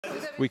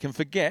we can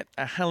forget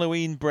a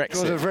Halloween Brexit.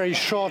 It was a very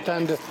short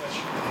and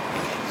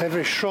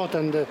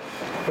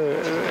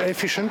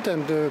efficient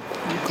and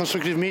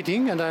constructive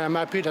meeting, and I am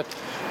happy that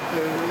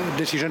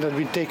decision has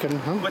been taken.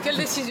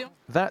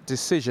 That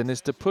decision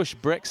is to push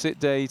Brexit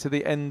Day to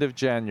the end of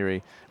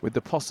January, with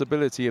the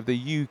possibility of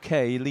the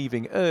UK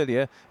leaving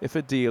earlier if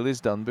a deal is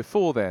done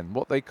before then,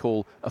 what they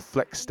call a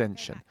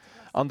flextension.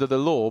 Under the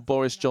law,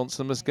 Boris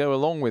Johnson must go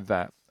along with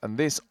that, and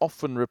this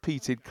often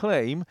repeated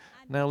claim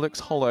now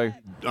looks hollow.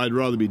 I'd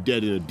rather be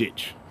dead in a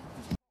ditch.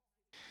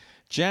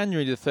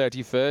 January the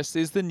 31st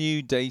is the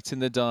new date in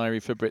the diary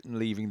for Britain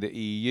leaving the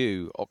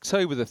EU.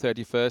 October the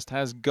 31st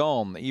has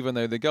gone, even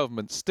though the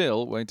government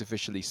still won't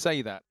officially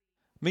say that.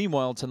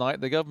 Meanwhile,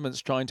 tonight, the government's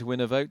trying to win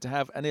a vote to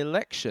have an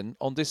election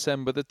on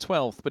December the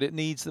 12th, but it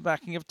needs the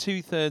backing of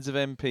 2/3 of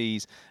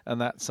MPs, and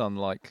that's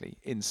unlikely.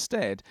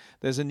 Instead,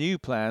 there's a new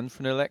plan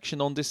for an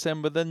election on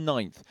December the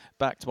 9th,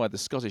 backed by the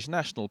Scottish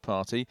National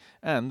Party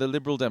and the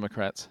Liberal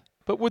Democrats.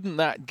 But wouldn't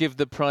that give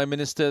the Prime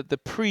Minister the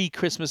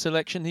pre-Christmas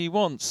election he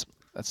wants?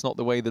 That's not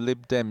the way the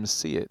Lib Dems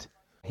see it.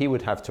 He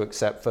would have to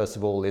accept, first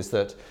of all, is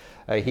that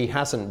he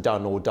hasn't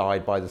done or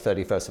died by the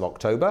 31st of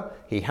October.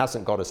 He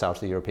hasn't got us out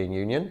of the European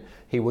Union.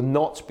 He will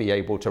not be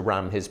able to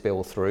ram his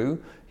bill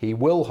through. He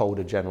will hold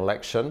a general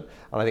election.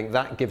 And I think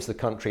that gives the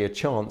country a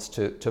chance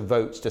to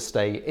vote to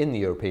stay in the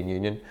European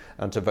Union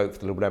and to vote for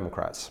the Liberal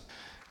Democrats.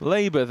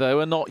 Labour, though,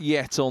 are not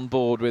yet on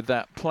board with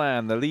that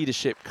plan, the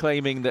leadership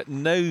claiming that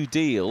no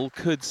deal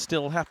could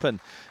still happen.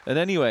 And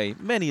anyway,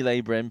 many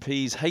Labour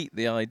MPs hate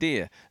the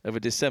idea of a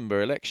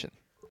December election.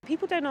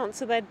 People don't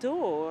answer their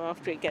door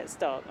after it gets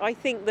dark. I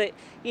think that,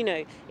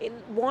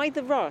 why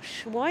the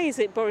rush? Why is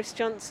it Boris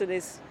Johnson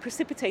is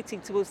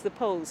precipitating towards the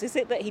polls? Is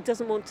it that he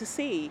doesn't want to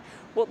see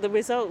what the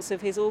results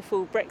of his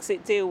awful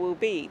Brexit deal will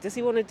be? Does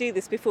he want to do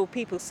this before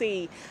people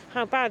see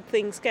how bad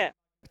things get?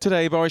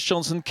 Today, Boris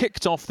Johnson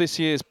kicked off this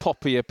year's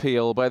poppy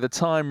appeal. By the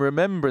time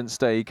Remembrance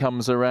Day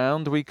comes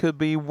around, we could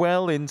be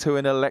well into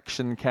an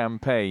election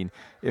campaign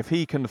if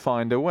he can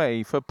find a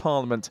way for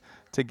Parliament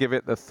to give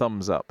it the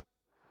thumbs up.